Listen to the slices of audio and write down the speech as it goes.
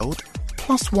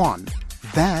+1,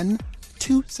 then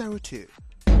 202.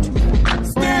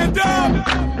 Stand up!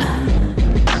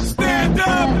 Stand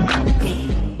up!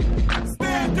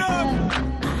 Stand up!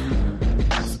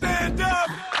 Stand up!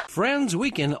 Friends,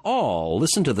 we can all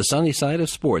listen to the sunny side of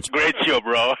sports. Great show,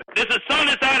 bro. This is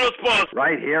Sunny Side of Sports.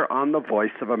 Right here on the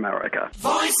Voice of America.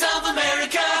 Voice of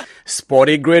America!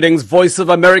 Sporty greetings, Voice of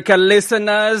America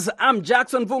listeners. I'm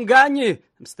Jackson Mvunganyi.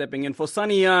 I'm stepping in for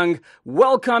Sonny Young.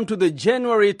 Welcome to the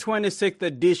January 26th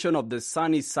edition of the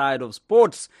Sunny Side of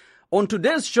Sports. On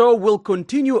today's show, we'll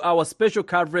continue our special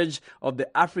coverage of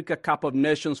the Africa Cup of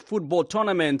Nations football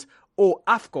tournament, or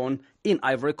AFCON, in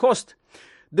Ivory Coast.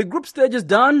 The group stage is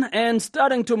done, and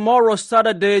starting tomorrow,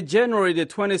 Saturday, January the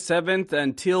 27th,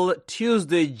 until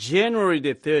Tuesday, January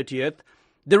the 30th,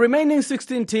 the remaining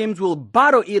 16 teams will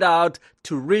battle it out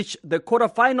to reach the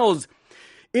quarterfinals.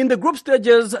 In the group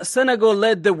stages, Senegal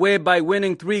led the way by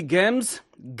winning 3 games.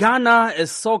 Ghana, a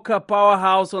soccer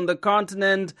powerhouse on the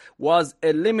continent, was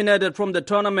eliminated from the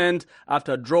tournament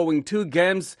after drawing 2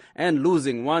 games and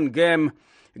losing 1 game.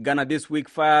 Ghana this week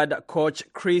fired coach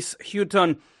Chris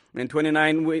Hughton. In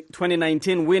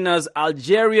 2019 winners,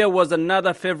 Algeria was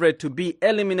another favorite to be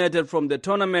eliminated from the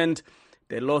tournament.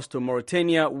 They lost to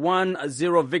Mauritania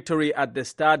 1-0 victory at the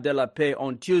Stade de la Paix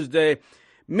on Tuesday.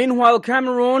 Meanwhile,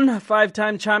 Cameroon,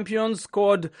 5-time champions,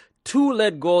 scored 2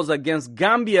 late goals against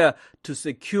Gambia to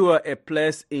secure a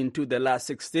place into the last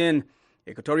 16.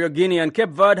 Equatorial Guinea and Cape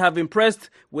Verde have impressed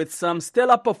with some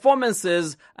stellar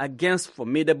performances against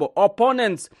formidable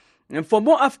opponents. And for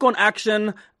more AFCON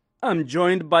action, I'm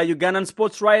joined by Ugandan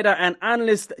sports writer and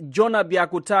analyst Jonah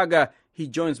Byakutaaga. He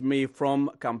joins me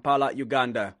from Kampala,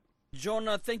 Uganda.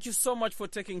 Jonah, thank you so much for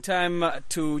taking time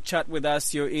to chat with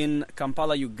us. You're in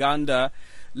Kampala, Uganda.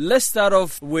 Let's start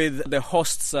off with the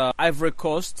hosts, Ivory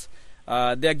Coast.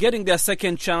 They're getting their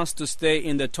second chance to stay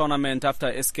in the tournament after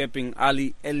escaping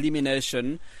early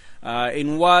elimination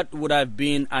in what would have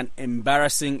been an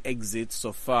embarrassing exit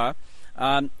so far.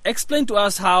 Explain to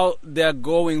us how they're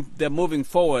moving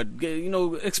forward.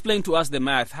 Explain to us the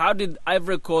math. How did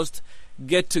Ivory Coast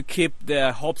get to keep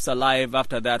their hopes alive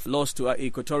after that loss to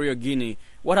Equatorial Guinea?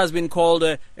 What has been called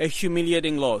a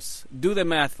humiliating loss? Do the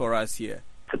math for us here.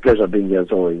 It's a pleasure being here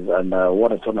as always. And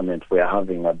what a tournament we are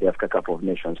having at the Africa Cup of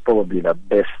Nations. Probably the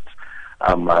best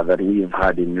that we've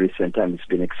had in recent times. It's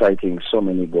been exciting. So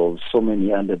many goals, so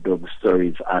many underdog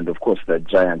stories, and of course the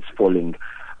giants falling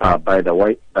by the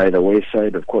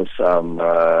wayside. Of course,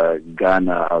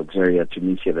 Ghana, Algeria,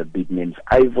 Tunisia, the big names.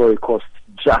 Ivory Coast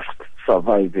just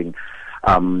surviving.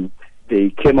 They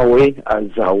came away as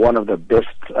one of the best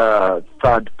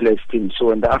third-place teams. So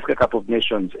when the Africa Cup of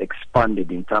Nations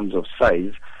expanded in terms of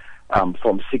size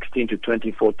from 16 to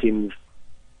 24 teams,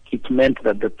 it meant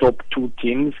that the top 2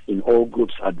 teams in all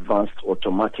groups advanced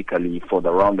automatically for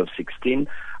the round of 16.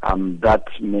 That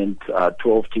meant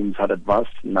 12 teams had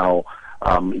advanced. Now,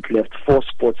 it left 4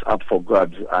 spots up for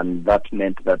grabs, and that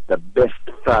meant that the best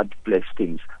third-place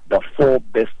teams, the 4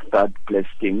 best third-place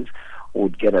teams,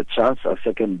 would get a chance, a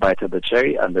second bite of the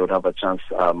cherry, and they would have a chance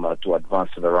to advance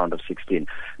to the round of 16.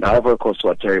 Now, Ivory Coast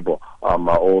were terrible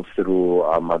all through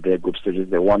their group stages.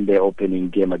 They won their opening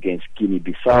game against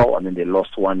Guinea-Bissau, and then they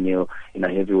lost 1-0 in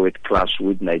a heavyweight clash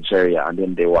with Nigeria, and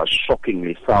then they were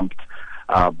shockingly thumped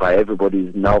by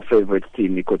everybody's now favorite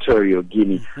team, Equatorial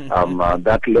Guinea.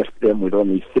 That left them with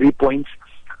only 3 points,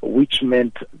 which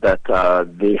meant that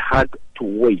they had to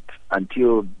wait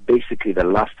until basically the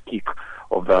last kick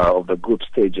of the group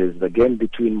stages. The game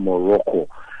between Morocco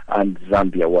and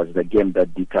Zambia was the game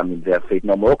that determined their fate.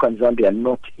 Now, Morocco and Zambia are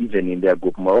not even in their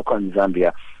group. Morocco and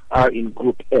Zambia are in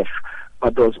Group F,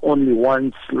 but there was only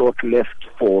 1 slot left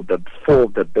for the 4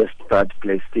 of the best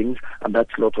third-place teams, and that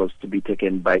slot was to be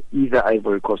taken by either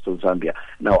Ivory Coast or Zambia.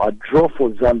 Now, a draw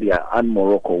for Zambia and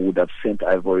Morocco would have sent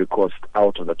Ivory Coast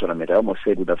out of the tournament. I almost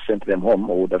said would have sent them home,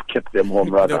 or would have kept them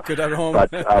home, rather.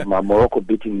 But Morocco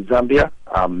beating Zambia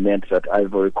meant that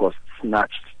Ivory Coast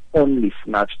only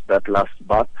snatched that last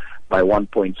spot by 1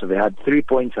 point. So they had 3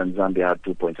 points, and Zambia had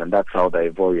 2 points, and that's how the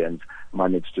Ivorians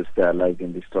managed to stay alive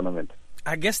in this tournament.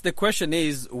 I guess the question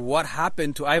is, what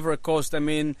happened to Ivory Coast? I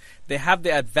mean, they have the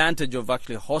advantage of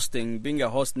actually hosting, being a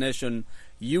host nation.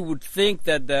 You would think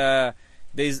that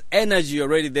there's energy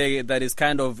already there that is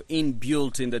kind of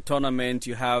inbuilt in the tournament.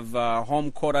 You have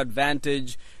home court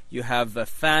advantage, you have a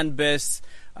fan base,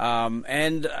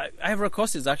 and Ivory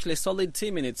Coast is actually a solid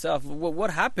team in itself.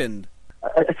 What happened?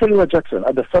 I tell you what, Jackson,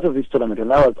 at the start of this tournament,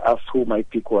 when I was asked who my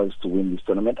pick was to win this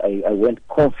tournament, I went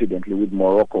confidently with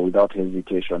Morocco without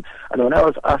hesitation. And when I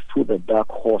was asked who the dark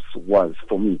horse was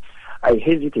for me, I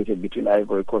hesitated between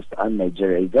Ivory Coast and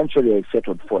Nigeria. Eventually, I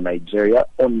settled for Nigeria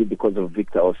only because of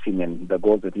Victor Osimhen, the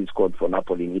goals that he scored for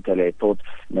Napoli in Italy. I thought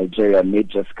Nigeria may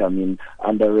just come in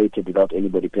underrated without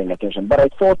anybody paying attention. But I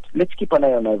thought, let's keep an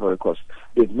eye on Ivory Coast.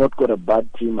 They've not got a bad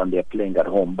team and they're playing at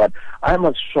home. But I'm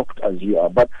as shocked as you are.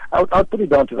 But I'll put it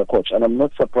down to the coach. And I'm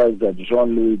not surprised that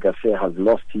Jean-Louis Gasset has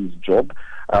lost his job.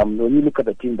 When you look at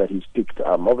the team that he's picked,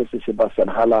 obviously Sebastian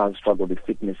Haller has struggled with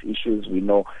fitness issues. We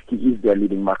know he is their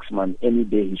leading marksman. Any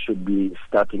day he should be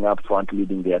starting up front,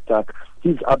 leading the attack.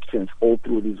 His absence all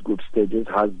through these group stages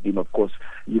has been, of course,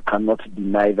 you cannot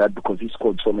deny that because he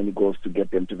scored so many goals to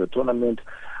get them to the tournament.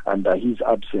 And his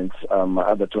absence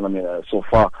at the tournament so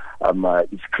far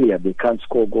is clear. They can't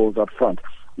score goals up front.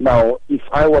 Now, if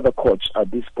I were the coach at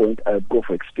this point, I would go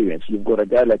for experience. You've got a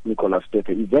guy like Nicolas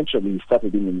Pepe. Eventually, he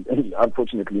started him,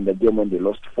 unfortunately, in the game when they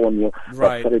lost 4-0,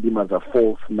 but started him as a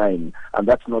false 9. And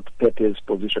that's not Pepe's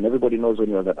position. Everybody knows when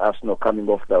he was at Arsenal, coming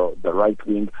off the right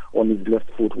wing on his left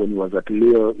foot, when he was at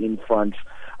Lille in France,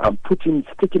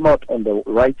 stick him out on the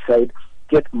right side,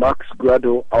 get Max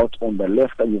Grado out on the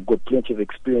left, and you've got plenty of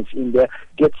experience in there.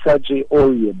 Get Serge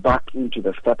Aurier back into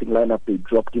the starting lineup. They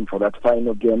dropped him for that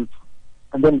final game.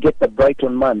 And then get the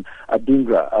Brighton man,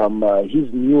 Adingra.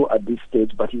 He's new at this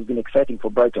stage, but he's been exciting for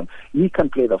Brighton. He can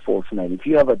play the false 9. If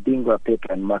you have Adingra, Pepe,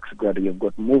 and Max Grado, you've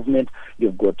got movement,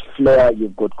 you've got flair,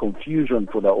 you've got confusion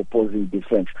for the opposing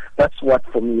defense. That's what,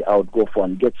 for me, I would go for,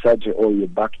 and get Sergio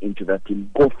Aurier back into that team.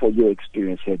 Go for your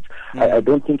experienced heads. I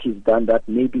don't think he's done that.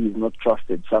 Maybe he's not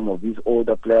trusted some of these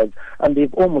older players, and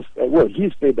they've almost,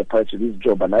 he's paid the price of his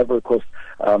job, and Ivory Coast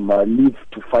live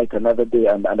to fight another day,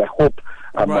 and I hope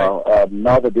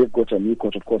now that they've got a new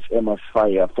coach, of course, Emas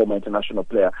Faye, a former international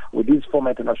player. With these former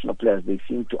international players, they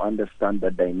seem to understand the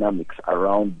dynamics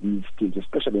around these teams,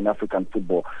 especially in African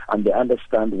football, and they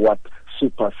understand what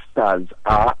superstars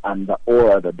are and the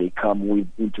aura that they come with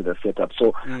into the setup.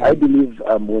 So I believe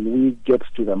when we get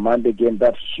to the Monday game,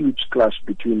 that huge clash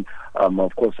between,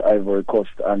 of course, Ivory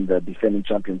Coast and the defending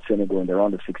champion Senegal in the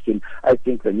round of 16, I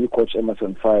think the new coach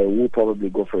Emerson Faye will probably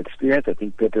go for experience. I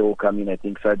think Pepe will come in. I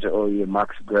think Sergio Aurier,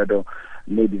 Max Grado,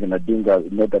 maybe even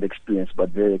Adinga, not that experienced, but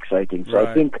very exciting. So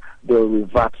I think they'll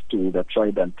revert to the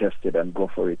tried and tested and go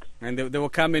for it. And they will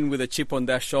come in with a chip on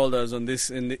their shoulders on this,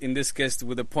 in this case,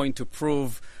 with a point to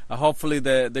prove. Hopefully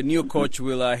the new coach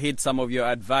will heed some of your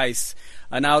advice.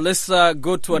 And now let's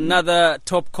go to another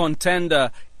top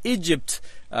contender, Egypt,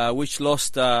 which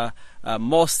lost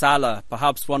Mo Salah,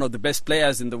 perhaps one of the best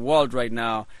players in the world right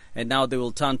now, and now they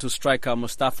will turn to striker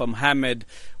Mustafa Mohamed.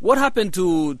 What happened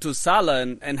to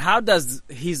Salah, and how does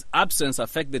his absence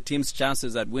affect the team's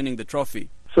chances at winning the trophy?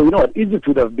 So, you know what, Egypt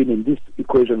would have been in this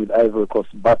equation with Ivory Coast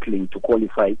battling to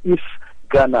qualify if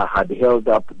Ghana had held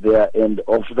up their end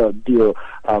of the deal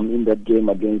in that game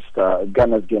against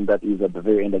Ghana's game, that is at the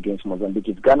very end against Mozambique.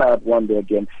 If Ghana had won their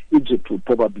game, Egypt would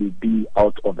probably be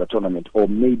out of the tournament, or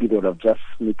maybe they would have just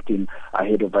sneaked in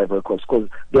ahead of Ivory Coast, because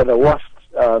they're the worst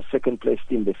second place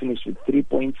team. They finished with 3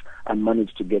 points and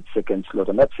managed to get second slot,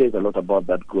 and that says a lot about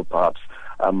that group, perhaps,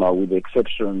 with the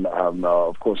exception,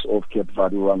 of course, of Cape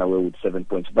Verde, who ran away with 7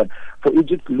 points. But for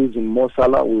Egypt losing Mo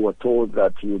Salah, we were told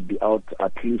that he would be out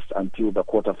at least until the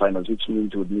quarterfinals, which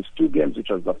means he would miss 2 games, which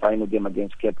was the final game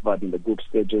against Cape Verde in the group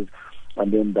stages,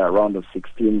 and then the round of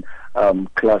 16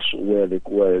 clash, where the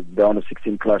round of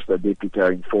 16 clash that they're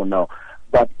preparing for now.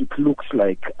 But it looks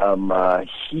like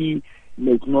he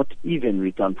may not even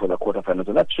return for the quarterfinals,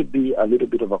 and that should be a little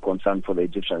bit of a concern for the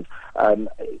Egyptians.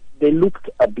 They looked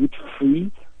a bit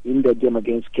free in the game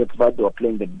against Cape Verde. They were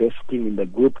playing the best team in the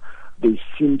group. They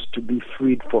seemed to be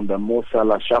freed from the Mo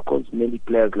Salah shackles. Many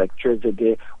players like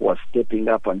Trezeguet were stepping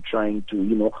up and trying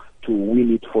to, to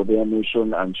win it for their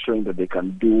nation and showing that they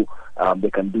can do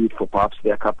it for perhaps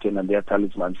their captain and their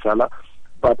talisman Salah.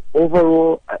 But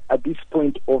overall, at this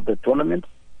point of the tournament,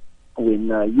 when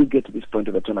you get to this point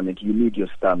of the tournament, you need your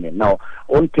star men. Now,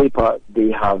 on paper,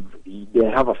 they have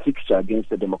a fixture against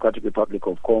the Democratic Republic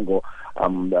of Congo.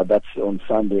 That's on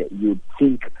Sunday. You'd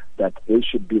think that they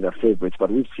should be the favorites,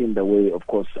 but we've seen the way, of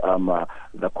course,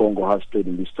 the Congo has played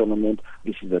in this tournament.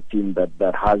 This is a team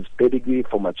that has pedigree,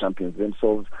 former champions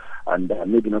themselves, and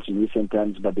maybe not in recent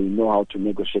times, but they know how to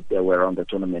negotiate their way around the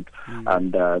tournament.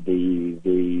 And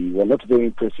they were not very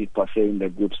impressive per se in the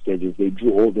group stages. They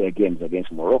drew all their games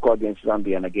against Morocco, against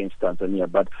Zambia, and against Tanzania.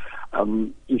 But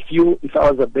if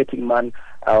I was a betting man,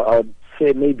 I would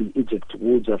say maybe Egypt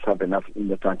will just have enough in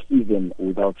the tank, even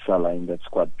without Salah in that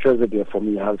squad. Trezeguet, for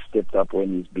me, has stepped up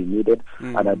when he's been needed.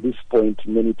 And at this point,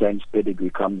 many times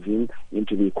pedigree comes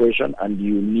into the equation, and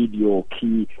you need your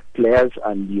key players,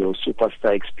 and your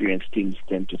superstar experienced teams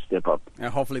tend to step up.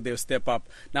 And hopefully they'll step up.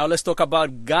 Now let's talk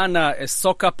about Ghana, a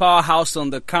soccer powerhouse on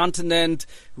the continent,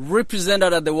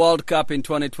 represented at the World Cup in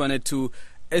 2022.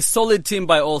 A solid team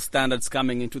by all standards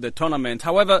coming into the tournament.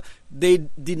 However, they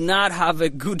did not have a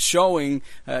good showing.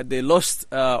 They lost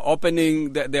their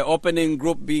opening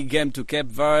Group B game to Cape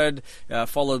Verde,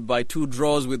 followed by 2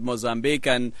 draws with Mozambique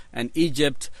and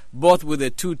Egypt, both with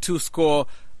a 2-2 score.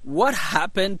 What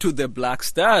happened to the Black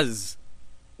Stars?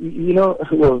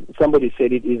 Well, somebody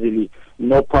said it easily.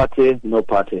 No party, no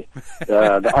party.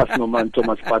 The Arsenal man,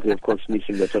 Thomas Partey, of course,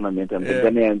 missing the tournament, and the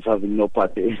Ghanaians having no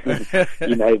party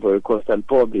in Ivory Coast. And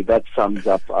probably that sums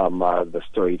up the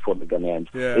story for the Ghanaians.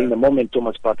 Yeah. In the moment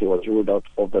Thomas Partey was ruled out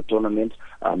of the tournament,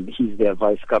 he's their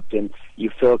vice captain. You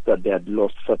felt that they had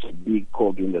lost such a big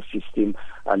cog in the system,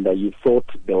 and you thought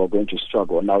they were going to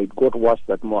struggle. Now it got worse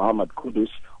that Mohamed Kudus,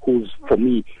 who's, for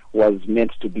me, was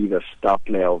meant to be the star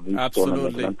player of this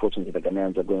tournament. And unfortunately, the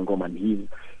Ghanaians are going home, and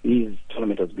his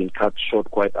tournament has been cut short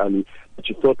quite early. But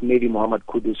you thought maybe Mohamed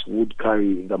Kudus would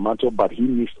carry the mantle, but he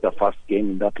missed the first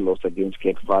game in that loss against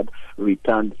Cape Verde,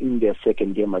 returned in their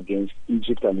second game against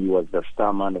Egypt, and he was the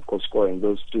star man, of course, scoring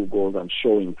those 2 goals and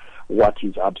showing what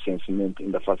his absence meant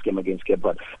in the first game against Cape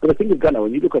Verde. But the thing with Ghana,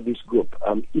 when you look at this group,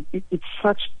 it's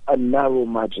such a narrow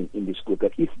margin in this group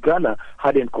that if Ghana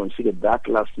hadn't conceded that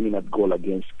last-minute goal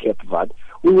against Cape Verde,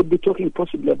 we would be talking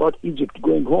possibly about Egypt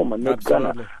going home and not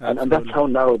Ghana. And that's how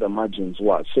narrow the margins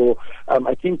were. So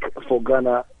I think for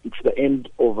Ghana, it's the end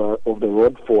of the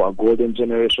road for a golden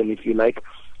generation, if you like.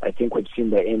 I think we've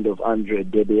seen the end of Andre,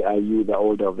 Dede Ayew, the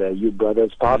older of the Ayew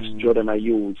brothers. Perhaps Jordan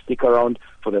Ayew will stick around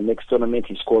for the next tournament.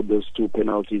 He scored those 2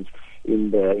 penalties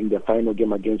in the final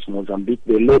game against Mozambique.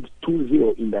 They led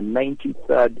 2-0 in the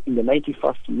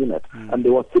 91st minute, and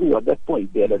they were through at that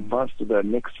point. They had advanced to the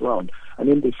next round, and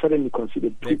then they suddenly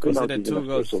conceded 2 penalties in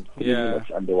the space of 3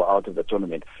 minutes, and they were out of the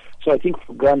tournament. So I think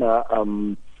for Ghana,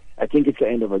 I think it's the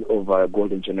end of a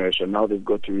golden generation. Now they've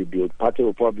got to rebuild. Partey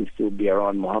will probably still be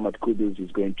around. Mohamed Kudus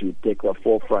is going to take the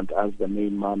forefront as the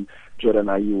main man. Jordan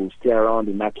Ayew will stay around.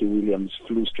 Inaki Williams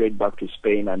flew straight back to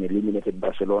Spain and eliminated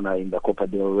Barcelona in the Copa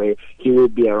del Rey. He will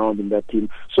be around in that team.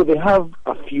 So they have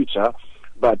a future,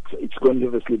 but it's going to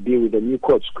obviously be with a new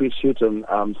coach. Chris Hughton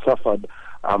suffered.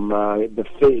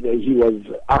 He was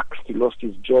axed. He lost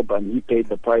his job, and he paid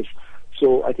the price.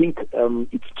 So I think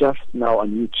it's just now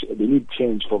they need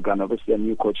change for Ghana. Obviously, a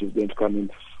new coach is going to come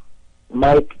in.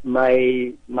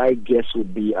 My guess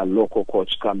would be a local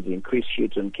coach comes in. Chris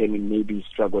Hughton came in, maybe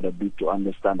struggled a bit to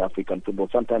understand African football.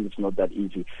 Sometimes it's not that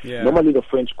easy. Yeah. Normally, the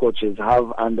French coaches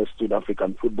have understood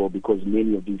African football because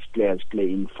many of these players play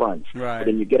in France. Right. But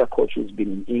then you get a coach who's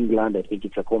been in England. I think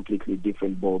it's a completely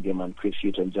different ball game, and Chris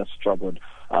Hughton just struggled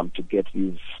to get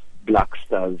these Black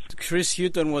Stars. Chris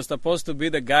Hughton was supposed to be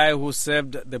the guy who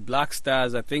saved the Black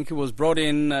Stars. I think he was brought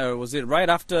in, was it right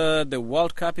after the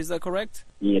World Cup? Is that correct?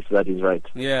 Yes, that is right.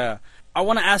 Yeah. I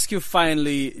want to ask you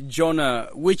finally, Jonah,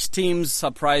 which teams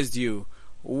surprised you?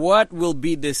 What will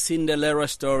be the Cinderella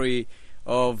story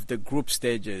of the group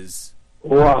stages?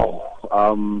 Wow.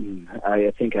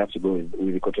 I think I have to go with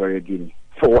Equatorial Guinea.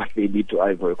 For what they did to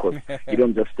Ivory Coast. You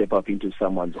don't just step up into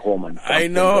someone's home and I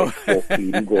know. 4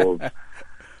 clean goals.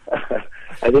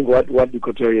 I think what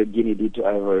Equatorial Guinea did to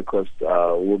Ivory Coast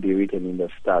will be written in the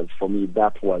stars. For me,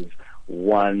 that was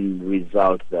one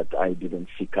result that I didn't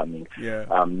see coming. Yeah.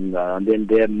 And then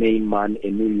their main man,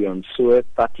 Emilion Sue,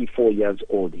 34 years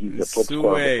old. He's the top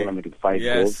scorer of the tournament with 5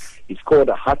 goals. He scored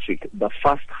a hat-trick, the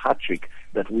first hat-trick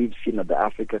that we've seen at the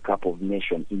Africa Cup of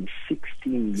Nations in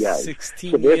 16 years.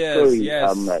 16 so their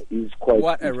years, story is quite...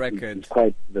 What a record. Is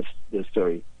quite the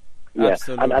story. Yeah,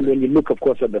 and when you look, of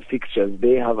course, at the fixtures,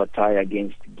 they have a tie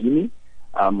against Guinea,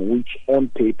 which on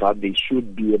paper they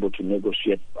should be able to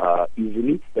negotiate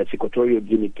easily. That's Equatorial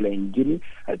Guinea playing Guinea.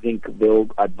 I think they'll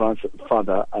advance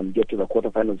further and get to the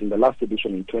quarterfinals. In the last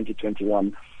edition in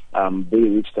 2021, they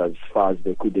reached as far as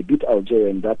they could. They beat Algeria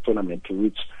in that tournament to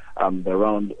reach the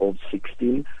round of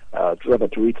 16, to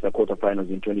reach the quarterfinals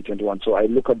in 2021. So I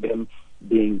look at them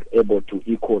being able to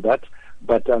equal that.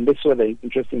 But that's where the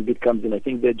interesting bit comes in. I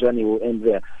think their journey will end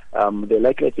there. They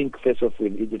likely, I think, face off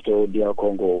with Egypt or DR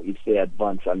Congo if they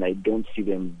advance, and I don't see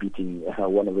them beating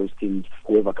one of those teams,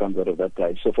 whoever comes out of that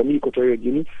tie. So for me, Equatorial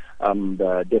Guinea,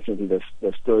 definitely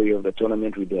the story of the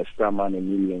tournament with their star man,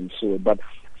 Emilion Sue. But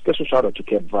special shout out to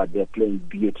Cape Verde. They're playing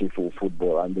beautiful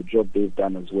football, and the job they've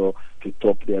done as well to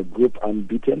top their group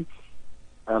unbeaten.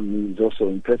 is also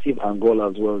impressive. Angola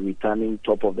as well, returning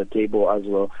top of the table as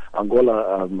well.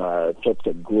 Angola topped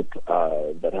a group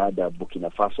that had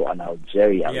Burkina Faso and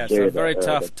Algeria. Yes, Algeria, a very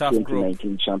tough group.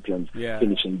 2019 champions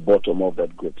finishing bottom of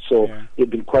that group. So there have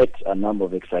been quite a number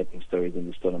of exciting stories in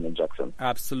this tournament, Jackson.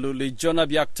 Absolutely. Jonah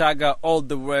Byakutaaga, all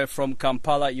the way from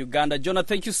Kampala, Uganda. Jonah,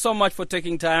 thank you so much for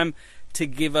taking time to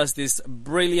give us this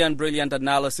brilliant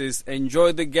analysis.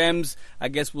 Enjoy the games. I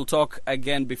guess we'll talk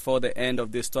again before the end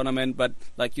of this tournament. But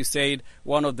like you said,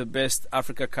 one of the best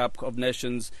Africa Cup of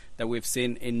Nations that we've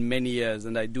seen in many years.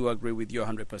 And I do agree with you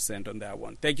 100% on that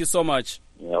one. Thank you so much.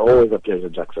 Yeah, always a pleasure,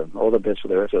 Jackson. All the best for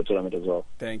the rest of the tournament as well.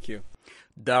 Thank you.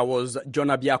 That was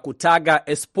Jonah Byakutaaga,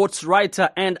 a sports writer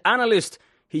and analyst.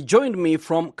 He joined me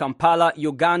from Kampala,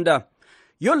 Uganda.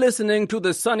 You're listening to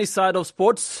the Sunny Side of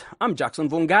Sports. I'm Jackson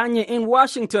Mvunganyi in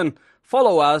Washington.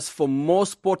 Follow us for more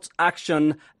sports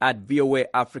action at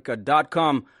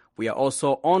voaafrica.com. We are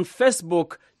also on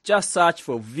Facebook. Just search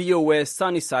for VOA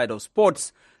Sunny Side of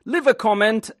Sports. Leave a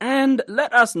comment and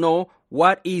let us know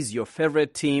what is your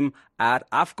favorite team at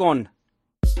AFCON.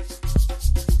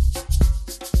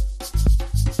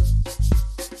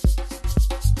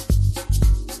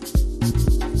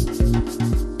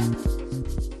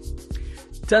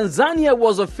 Tanzania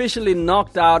was officially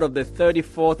knocked out of the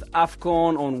 34th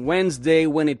AFCON on Wednesday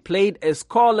when it played a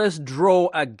scoreless draw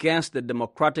against the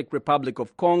Democratic Republic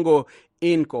of Congo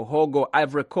in Kohogo,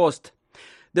 Ivory Coast.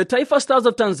 The Taifa Stars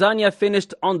of Tanzania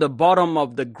finished on the bottom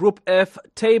of the Group F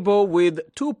table with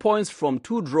 2 points from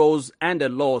 2 draws and a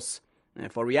loss.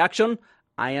 And for reaction,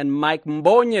 Ian Mike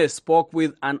Mbonye spoke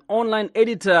with an online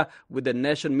editor with the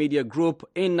Nation Media Group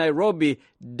in Nairobi,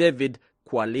 David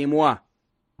Kwalimwa.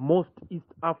 Most East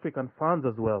African fans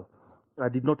as well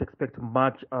did not expect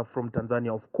much from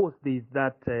Tanzania. Of course, there is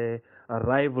that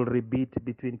rivalry beat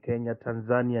between Kenya,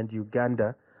 Tanzania, and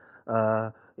Uganda,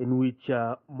 in which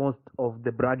most of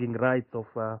the bragging rights of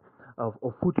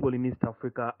football in East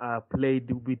Africa are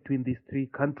played between these three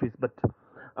countries. But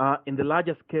in the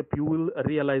larger scope, you will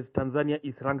realize Tanzania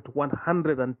is ranked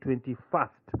 121st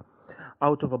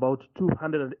out of about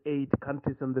 208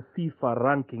 countries in the FIFA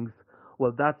rankings.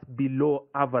 Well, that's below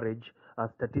average,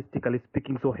 statistically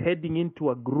speaking. So heading into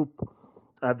a group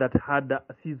that had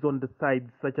seasoned sides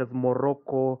such as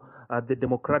Morocco, the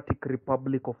Democratic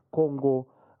Republic of Congo,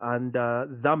 and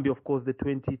Zambia, of course, the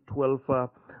 2012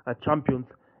 champions,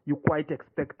 you quite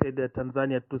expected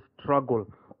Tanzania to struggle.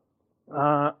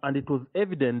 And it was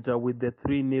evident with the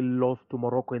 3-0 loss to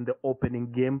Morocco in the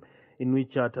opening game, in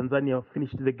which Tanzania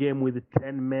finished the game with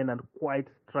 10 men and quite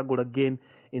struggled again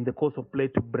in the course of play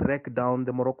to break down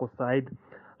the Morocco side,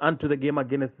 and to the game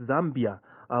against Zambia,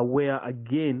 where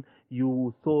again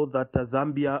you saw that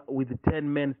Zambia with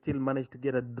 10 men still managed to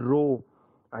get a draw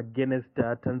against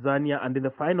Tanzania. And in the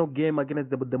final game against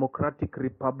the Democratic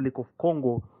Republic of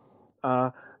Congo,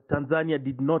 Tanzania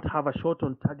did not have a shot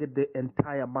on target the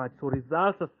entire match. So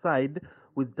results aside,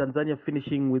 with Tanzania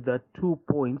finishing with 2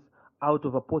 points out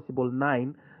of a possible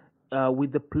 9,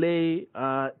 with the play,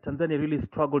 Tanzania really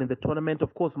struggled in the tournament.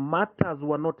 Of course, matters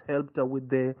were not helped with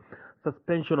the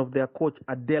suspension of their coach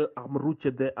Adel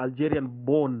Amrouche, the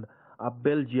Algerian-born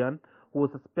Belgian, who was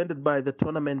suspended by the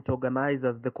tournament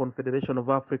organizers, the Confederation of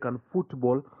African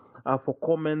Football, for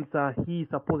comments he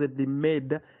supposedly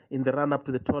made in the run-up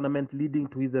to the tournament, leading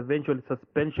to his eventual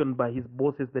suspension by his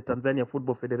bosses, the Tanzania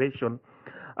Football Federation.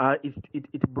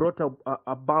 It brought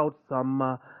about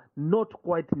some not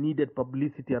quite needed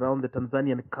publicity around the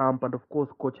Tanzanian camp, and of course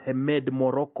Coach Hamed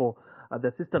Morocco, the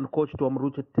assistant coach to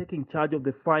Amrouche, taking charge of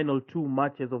the final 2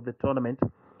 matches of the tournament.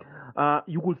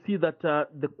 You will see that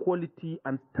the quality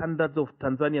and standards of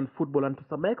Tanzanian football, and to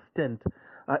some extent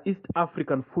East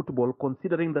African football,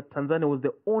 considering that Tanzania was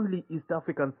the only East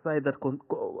African side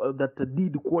that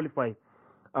did qualify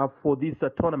for this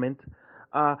tournament,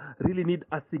 really need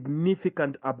a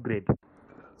significant upgrade.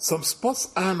 Some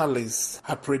sports analysts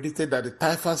have predicted that the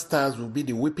Taifa Stars will be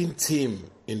the whipping team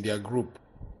in their group.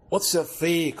 What's your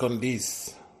take on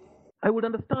this? I would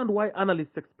understand why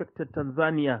analysts expected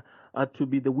Tanzania to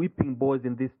be the whipping boys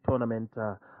in this tournament,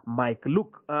 Mike.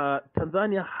 Look,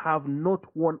 Tanzania have not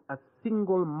won a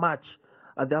single match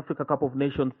at the Africa Cup of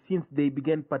Nations since they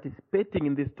began participating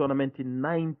in this tournament in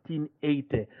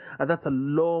 1980. That's a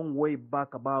long way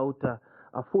back, about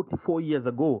 44 years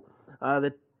ago.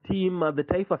 The team, the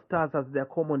Taifa Stars, as they are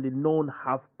commonly known,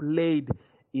 have played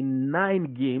in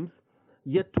 9 games,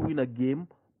 yet to win a game,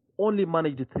 only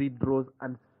managed 3 draws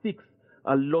and 6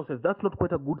 losses. That's not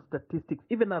quite a good statistics.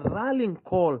 Even a rallying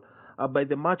call by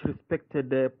the much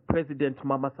respected President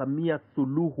Mama Samia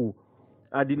Suluhu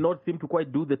did not seem to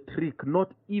quite do the trick.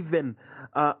 Not even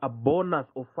a bonus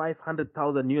of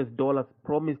 $500,000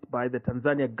 promised by the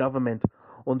Tanzania government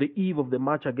on the eve of the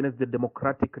match against the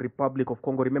Democratic Republic of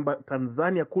Congo. Remember,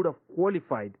 Tanzania could have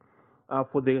qualified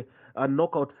for the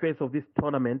knockout phase of this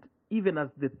tournament, even as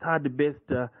the third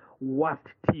best worst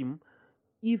team,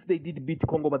 if they did beat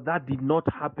Congo, but that did not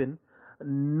happen.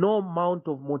 No amount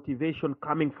of motivation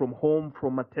coming from home,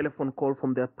 from a telephone call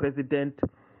from their president,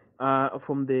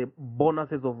 from the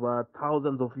bonuses of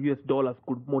thousands of US dollars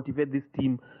could motivate this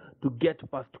team to get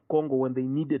past Congo when they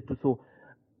needed to. So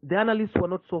the analysts were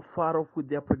not so far off with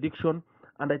their prediction,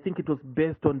 and I think it was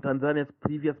based on Tanzania's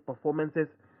previous performances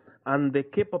and the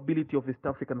capability of East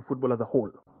African football as a whole.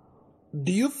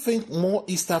 Do you think more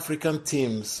East African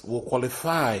teams will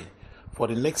qualify for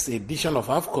the next edition of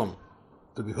AFCON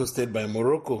to be hosted by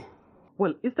Morocco?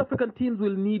 Well, East African teams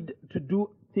will need to do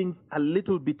things a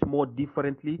little bit more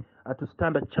differently to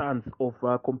stand a chance of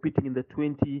competing in the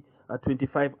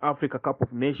 2025 Africa Cup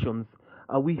of Nations.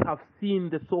 We have seen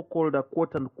the so-called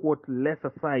quote-unquote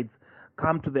lesser sides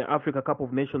come to the Africa Cup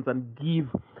of Nations and give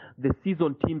the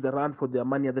seasoned teams a run for their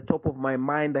money. At the top of my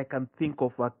mind, I can think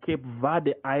of Cape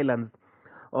Verde Islands,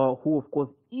 who, of course,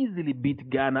 easily beat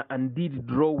Ghana and did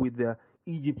draw with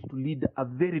Egypt to lead a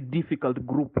very difficult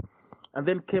group. And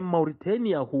then came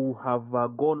Mauritania, who have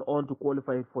gone on to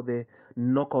qualify for the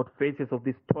knockout phases of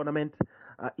this tournament.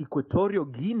 Equatorial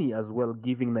Guinea as well,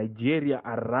 giving Nigeria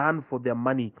a run for their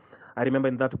money. I remember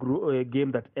in that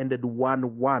game that ended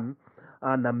 1-1.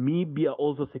 Namibia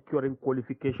also securing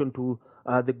qualification to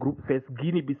the group phase.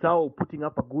 Guinea-Bissau putting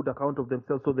up a good account of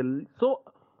themselves. So the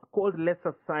so-called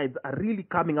lesser sides are really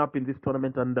coming up in this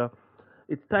tournament, and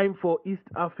it's time for East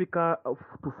Africa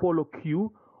to follow cue.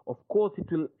 Of course, it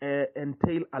will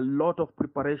entail a lot of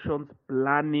preparations,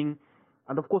 planning,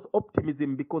 and of course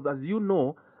optimism, because as you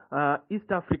know, East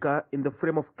Africa, in the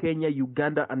frame of Kenya,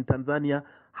 Uganda, and Tanzania,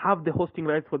 have the hosting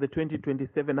rights for the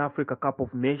 2027 Africa Cup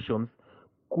of Nations.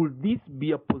 Could this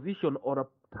be a position or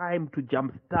a time to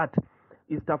jumpstart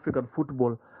East African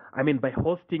football? I mean, by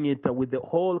hosting it with the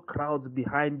whole crowds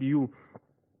behind you,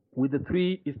 with the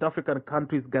three East African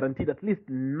countries guaranteed at least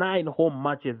 9 home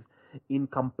matches in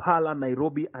Kampala,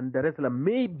 Nairobi, and Dar es Salaam.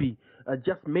 Maybe,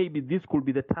 just maybe, this could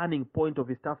be the turning point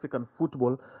of East African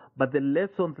football. But the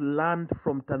lessons learned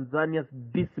from Tanzania's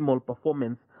dismal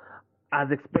performance,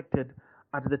 as expected,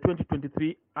 at the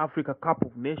 2023 Africa Cup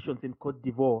of Nations in Cote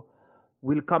d'Ivoire,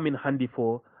 will come in handy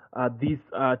for this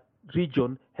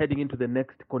region heading into the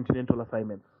next continental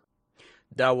assignments.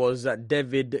 That was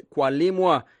David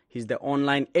Kwalimwa. He's the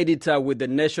online editor with the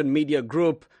Nation Media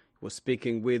Group. He was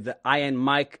speaking with Ian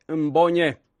Mike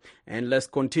Mbonye. And let's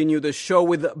continue the show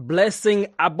with Blessing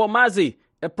Abomazi,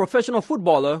 a professional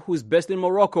footballer who's based in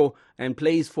Morocco and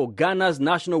plays for Ghana's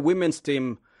national women's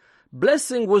team.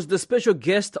 Blessing was the special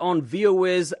guest on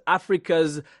VOA's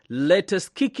Africa's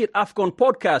latest Kick It AFCON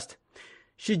podcast.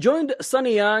 She joined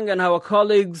Sonny Young and our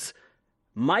colleagues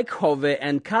Mike Hove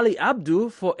and Kali Abdu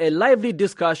for a lively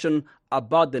discussion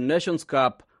about the Nations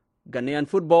Cup, Ghanaian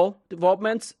football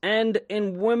developments, and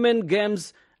in women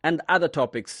games and other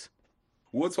topics.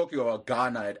 We're talking about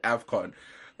Ghana at AFCON.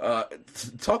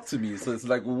 Talk to me. So it's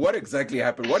like, what exactly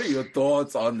happened? What are your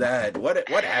thoughts on that? What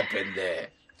happened there?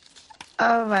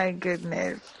 Oh my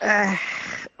goodness.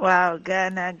 Wow,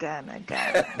 Ghana.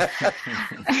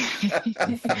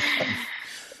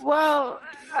 Well,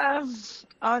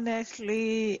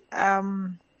 honestly,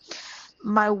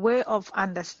 my way of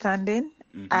understanding,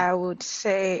 I would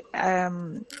say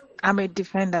I'm a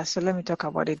defender, so let me talk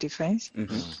about the defense.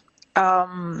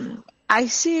 I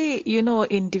see,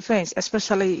 in defense,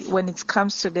 especially when it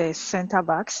comes to the center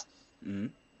backs,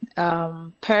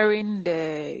 pairing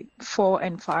the 4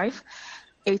 and 5,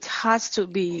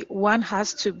 one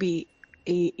has to be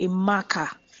a marker.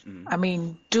 I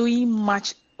mean, doing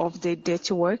much of the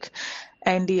dirty work,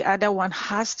 and the other one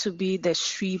has to be the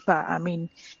sweeper. I mean,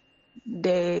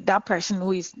 that person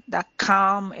who is that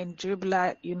calm and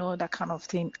dribbler, that kind of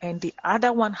thing. And the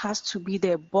other one has to be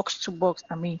the box to box.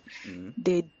 I mean,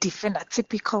 the defender,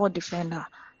 typical defender.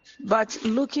 But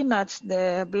looking at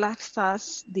the Black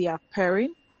Stars, they are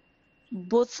pairing.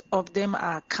 Both of them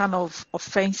are kind of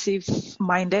offensive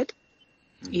minded.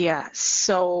 Yeah,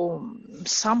 so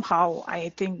somehow I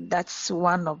think that's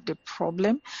one of the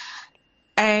problem.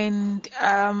 And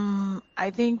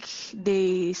I think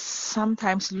they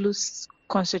sometimes lose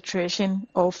concentration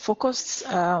or focus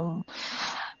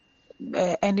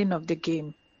ending of the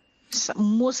game. So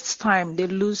most time they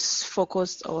lose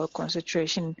focus or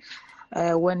concentration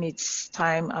when it's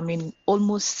time. I mean,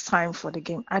 almost time for the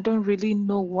game. I don't really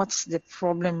know what the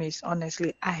problem is,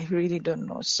 honestly. I really don't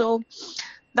know. So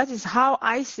that is how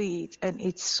I see it, and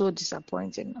it's so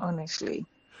disappointing, honestly.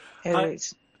 It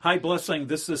is. Hi, Blessing.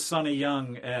 This is Sonny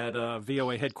Young at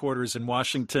VOA headquarters in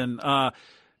Washington.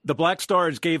 The Black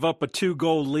Stars gave up a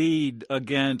 2-goal lead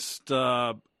against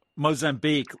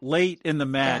Mozambique late in the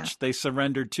match. They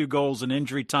surrendered 2 goals in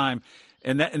injury time,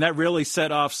 and that really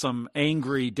set off some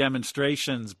angry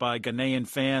demonstrations by Ghanaian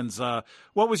fans.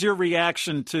 What was your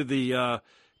reaction to the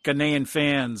Ghanaian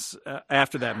fans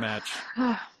after that match?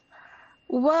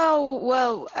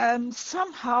 Well,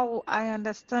 somehow I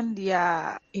understand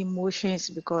their emotions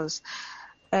because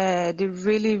they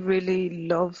really, really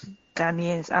love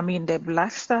Ghanaians. I mean, the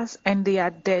Black Stars, and they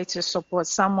are there to support.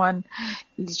 Someone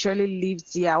literally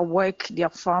leaves their work, their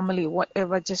family,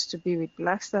 whatever, just to be with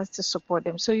Black Stars to support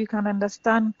them. So you can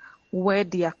understand where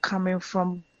they are coming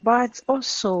from. But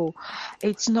also,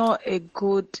 it's not a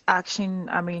good action,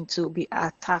 to be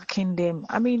attacking them.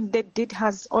 The deed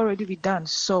has already been done,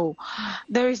 so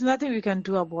there is nothing we can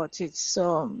do about it.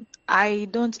 So I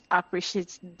don't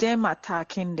appreciate them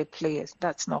attacking the players.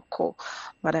 That's not cool,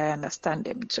 but I understand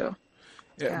them too.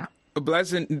 Yeah.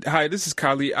 Blessing, hi, this is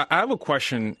Kali. I have a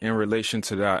question in relation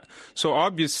to that. So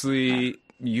obviously,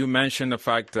 you mentioned the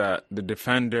fact that the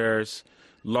defenders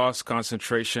lost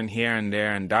concentration here and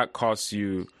there, and that cost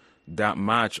you that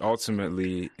match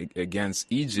ultimately against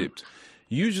Egypt.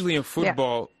 Usually in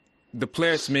football, the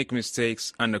players make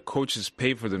mistakes and the coaches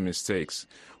pay for the mistakes.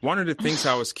 One of the things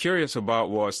I was curious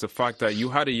about was the fact that you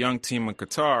had a young team in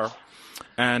Qatar,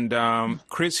 and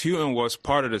Chris Hughton was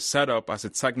part of the setup as a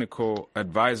technical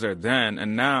advisor then,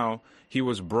 and now he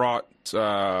was brought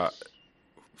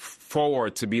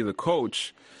forward to be the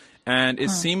coach. And it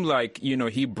seemed like,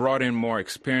 he brought in more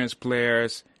experienced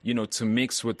players, to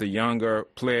mix with the younger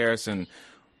players. And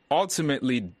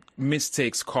ultimately,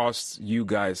 mistakes cost you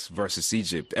guys versus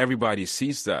Egypt. Everybody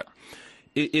sees that.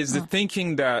 Is the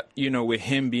thinking that, with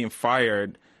him being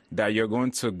fired, that you're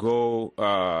going to go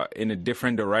in a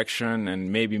different direction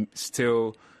and maybe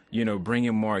still, bring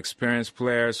in more experienced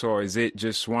players? Or is it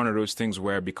just one of those things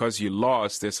where because you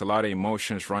lost, there's a lot of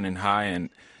emotions running high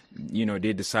and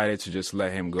they decided to just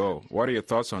let him go? What are your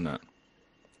thoughts on that?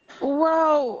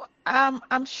 Well,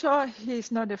 I'm sure he's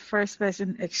not the first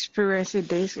person experiencing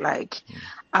this, like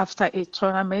after a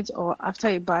tournament or after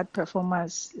a bad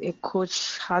performance, a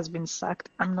coach has been sacked.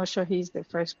 I'm not sure he's the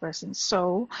first person.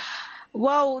 So,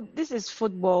 well, this is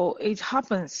football. It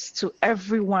happens to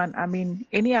everyone.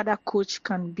 Any other coach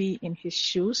can be in his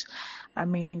shoes.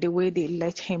 The way they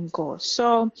let him go.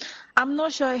 So I'm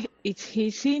not sure it's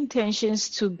his intentions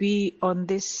to be on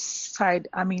this side.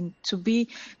 To be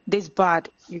this bad.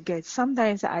 You get.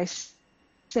 Sometimes I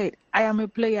said I am a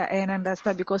player and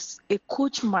understand because a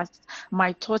coach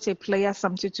might taught a player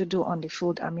something to do on the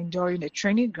field. During the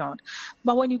training ground.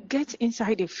 But when you get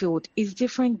inside the field, it's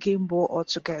different game ball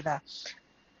altogether.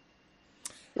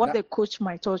 What the coach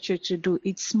might taught you to do,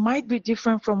 it might be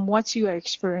different from what you are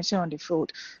experiencing on the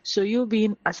field. So you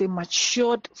being as a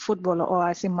matured footballer or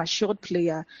as a matured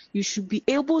player, you should be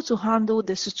able to handle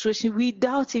the situation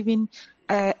without even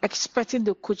expecting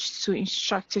the coach to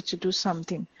instruct you to do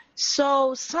something.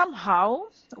 So somehow,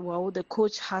 the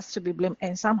coach has to be blamed,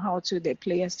 and somehow too the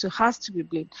players too has to be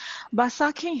blamed. But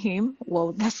sacking him,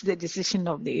 that's the decision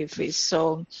of the FA.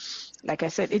 So, like I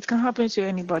said, it can happen to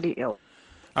anybody else.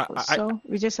 So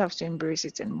we just have to embrace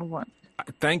it and move on.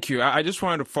 Thank you. I just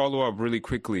wanted to follow up really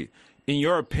quickly. In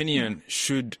your opinion,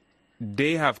 should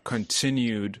they have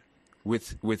continued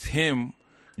with him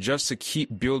just to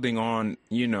keep building on,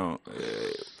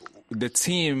 the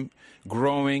team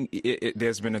growing?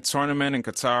 There's been a tournament in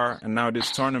Qatar and now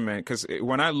this tournament. Because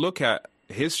when I look at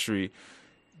history,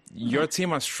 your team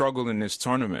has struggled in this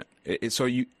tournament. So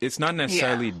it's not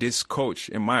necessarily this coach,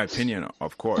 in my opinion,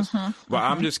 of course. But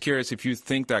I'm just curious if you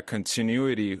think that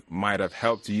continuity might have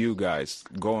helped you guys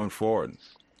going forward.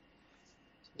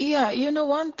 Yeah,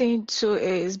 one thing too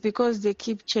is because they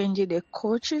keep changing the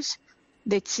coaches,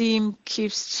 the team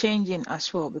keeps changing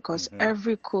as well because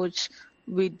every coach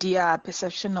with their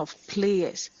perception of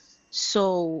players.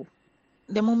 So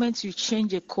the moment you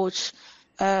change a coach,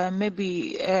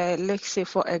 maybe let's say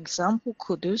for example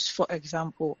Kudus, for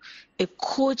example, a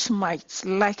coach might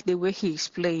like the way he's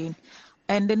playing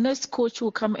and the next coach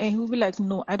will come and he'll be like,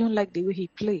 no, I don't like the way he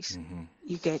plays.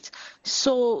 You get.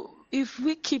 So if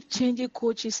we keep changing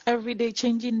coaches every day,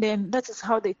 changing them, that is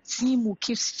how the team will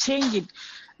keep changing.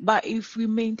 But if we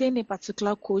maintain a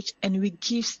particular coach and we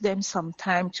give them some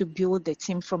time to build the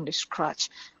team from the scratch,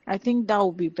 I think that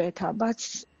will be better.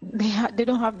 But they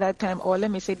don't have that time, or let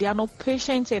me say, they are not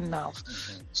patient enough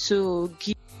to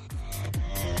give.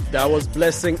 That was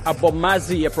Blessing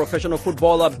Abomazi, a professional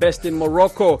footballer based in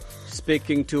Morocco,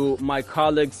 speaking to my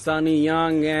colleagues Sonny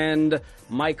Young and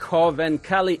Mike Hove and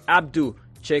Kali Abdu.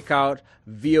 Check out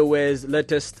VOA's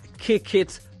latest Kick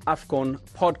It AFCON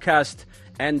podcast.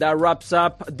 And that wraps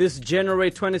up this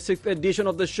January 26th edition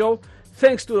of the show.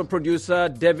 Thanks to the producer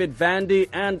David Vandy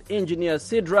and engineer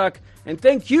Sidrak. And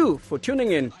thank you for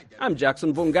tuning in. I'm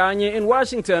Jackson Mvunganyi in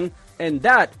Washington, and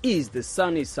that is the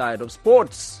sunny side of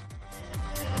sports.